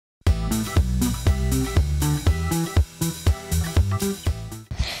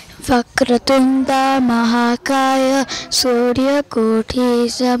वक्रतुंड महाकाय सूर्यकोटि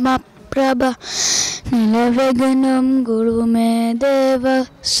समप्रभ निर्विघ्नं कुरु मे देव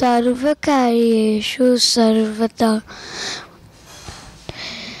सर्वकार्येषु सर्वदा।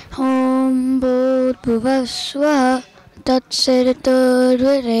 ओम भूर्भुवस्वः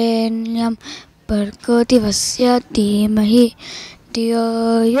तत्सवितुर्वरेण्यं भर्गो देवस्य धीमहि धियो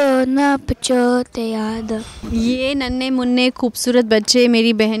यो न प्रचोदयात्। ये नन्हे मुन्ने खूबसूरत बच्चे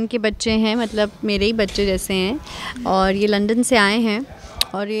मेरी बहन के बच्चे हैं, मतलब मेरे ही बच्चे जैसे हैं, और ये लंदन से आए हैं।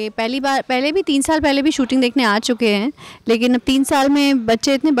 और ये पहले भी 3 साल पहले भी शूटिंग देखने आ चुके हैं, लेकिन अब 3 साल में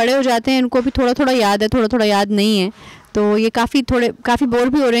बच्चे इतने बड़े हो जाते हैं, इनको भी थोड़ा थोड़ा याद है, थोड़ा थोड़ा याद नहीं है। तो ये काफ़ी बोर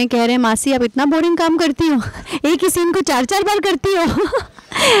भी हो रहे हैं, कह रहे हैं मासी आप इतना बोरिंग काम करती हो, एक ही सीन को 4-4 बार करती हो।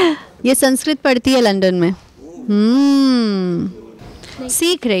 ये संस्कृत पढ़ती है लंदन में।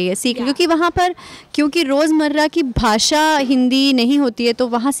 सीख रही है क्योंकि वहाँ पर क्योंकि रोज़मर्रा की भाषा हिंदी नहीं होती है, तो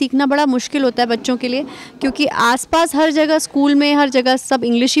वहाँ सीखना बड़ा मुश्किल होता है बच्चों के लिए, क्योंकि आसपास हर जगह स्कूल में हर जगह सब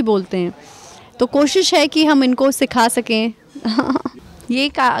इंग्लिश ही बोलते हैं। तो कोशिश है कि हम इनको सिखा सकें। ये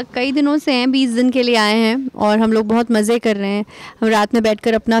कई दिनों से हैं, 20 दिन के लिए आए हैं और हम लोग बहुत मज़े कर रहे हैं। हम रात में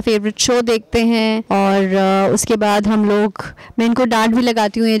बैठकर अपना फेवरेट शो देखते हैं और उसके बाद मैं इनको डांट भी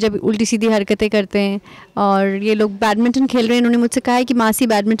लगाती हूँ जब उल्टी सीधी हरकतें करते हैं। और ये लोग बैडमिंटन खेल रहे हैं, इन्होंने मुझसे कहा है कि मासी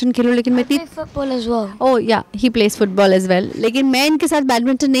बैडमिंटन खेलो, लेकिन मैं फुटबॉल एज वेल। ओह या ही प्लेस फुटबॉल एज वेल, लेकिन मैं इनके साथ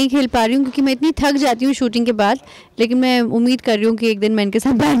बैडमिंटन नहीं खेल पा रही हूँ क्योंकि मैं इतनी थक जाती हूँ शूटिंग के बाद। लेकिन मैं उम्मीद कर रही हूँ कि एक दिन मैं इनके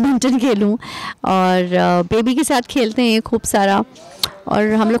साथ बैडमिंटन खेलूँ। और बेबी के साथ खेलते हैं खूब सारा,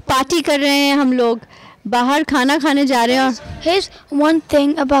 और हम लोग पार्टी कर रहे हैं, हम लोग बाहर खाना खाने जा रहे हैं। Here's one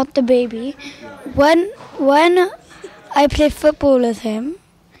thing about the baby. When I play football with him,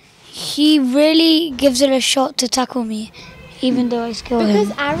 he really gives it a shot to tackle me, even though I score him.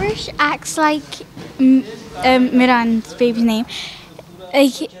 Because Arish acts like Miran's baby's name.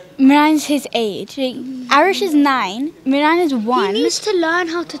 Miran's his age. Arish is 9. Miran is 1. He needs to learn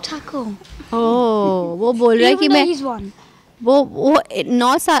how to tackle. Oh, वो बोल रहा है कि मैं He's 1. वो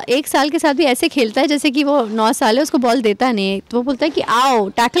 1 साल के साथ भी ऐसे खेलता है जैसे कि वो 9 साल है, उसको बॉल देता नहीं है। तो वो बोलता है कि आओ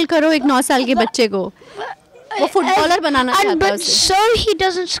टैकल करो एक 9 साल के बच्चे को। वो फुटबॉलर बनाना चाहता है But उसे। so he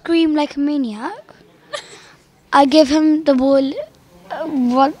doesn't scream like a maniac, I give him the ball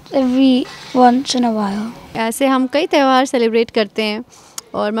once in a while. ऐसे हम कई त्यौहार सेलिब्रेट करते हैं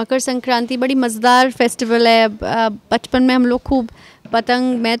और मकर संक्रांति बड़ी मज़ेदार फेस्टिवल है। बचपन में हम लोग खूब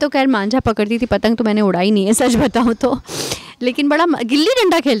पतंग, मैं तो खैर मांझा पकड़ती थी, पतंग तो मैंने उड़ाई नहीं है सच बताऊँ तो, लेकिन बड़ा गिल्ली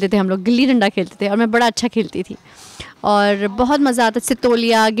डंडा खेलते थे हम लोग, गिल्ली डंडा खेलते थे और मैं बड़ा अच्छा खेलती थी और बहुत मज़ा आता।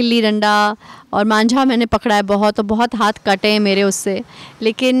 सितोलिया, गिल्ली डंडा और मांझा मैंने पकड़ा है बहुत, और बहुत हाथ कटे हैं मेरे उससे।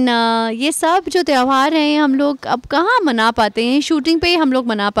 लेकिन ये सब जो त्यौहार हैं हम लोग अब कहाँ मना पाते हैं, शूटिंग पे ही हम लोग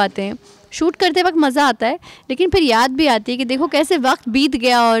मना पाते हैं। शूट करते वक्त मज़ा आता है, लेकिन फिर याद भी आती है कि देखो कैसे वक्त बीत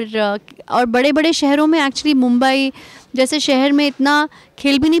गया। और बड़े बड़े शहरों में, एक्चुअली मुंबई जैसे शहर में इतना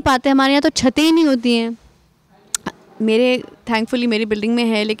खेल भी नहीं पाते। हमारे यहाँ तो छतें ही नहीं होती हैं, थैंकफुली मेरी बिल्डिंग में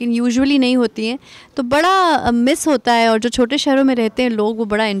है, लेकिन यूजुअली नहीं होती हैं, तो बड़ा मिस होता है। और जो छोटे शहरों में रहते हैं लोग वो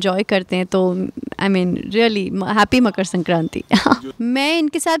बड़ा एंजॉय करते हैं। तो I mean really happy Makar Sankranti. मैं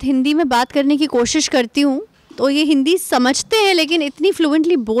इनके साथ हिंदी में बात करने की कोशिश करती हूँ, तो ये हिंदी समझते हैं लेकिन इतनी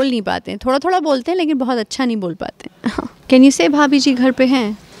फ्लुएंटली बोल नहीं पाते हैं, थोड़ा थोड़ा बोलते हैं लेकिन बहुत अच्छा नहीं बोल पाते हैं। कैन यू से भाभी जी घर पे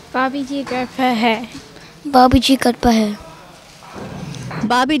हैं? भाभी जी घर पर है। भाभी जी घर पर है।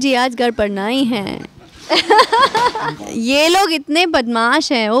 भाभी जी आज घर पर नहीं हैं। ये लोग इतने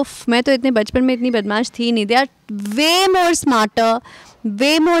बदमाश हैं, उफ, मैं तो इतने बचपन में इतनी बदमाश थी नहीं। They are way more smarter,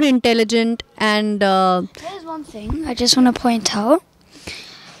 way more intelligent, and there's one thing I just want to point out,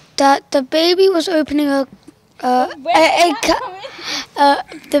 that the baby was opening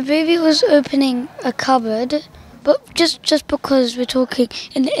the baby was opening a cupboard, but just because we're talking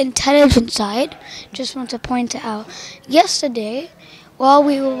in the intelligent side, just want to point it out. Yesterday, while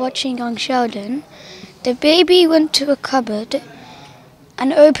we were watching Young Sheldon, the baby went to a cupboard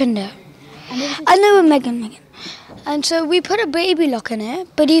and opened it. I know, Megan. And so we put a baby lock in it,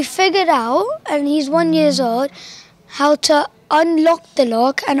 but he figured out, and he's 1 year old, how to unlock the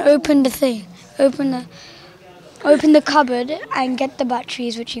lock and open the thing, open the cupboard and get the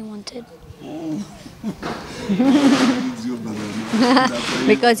batteries which he wanted.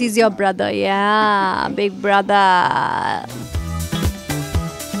 Because he's your brother, yeah, big brother.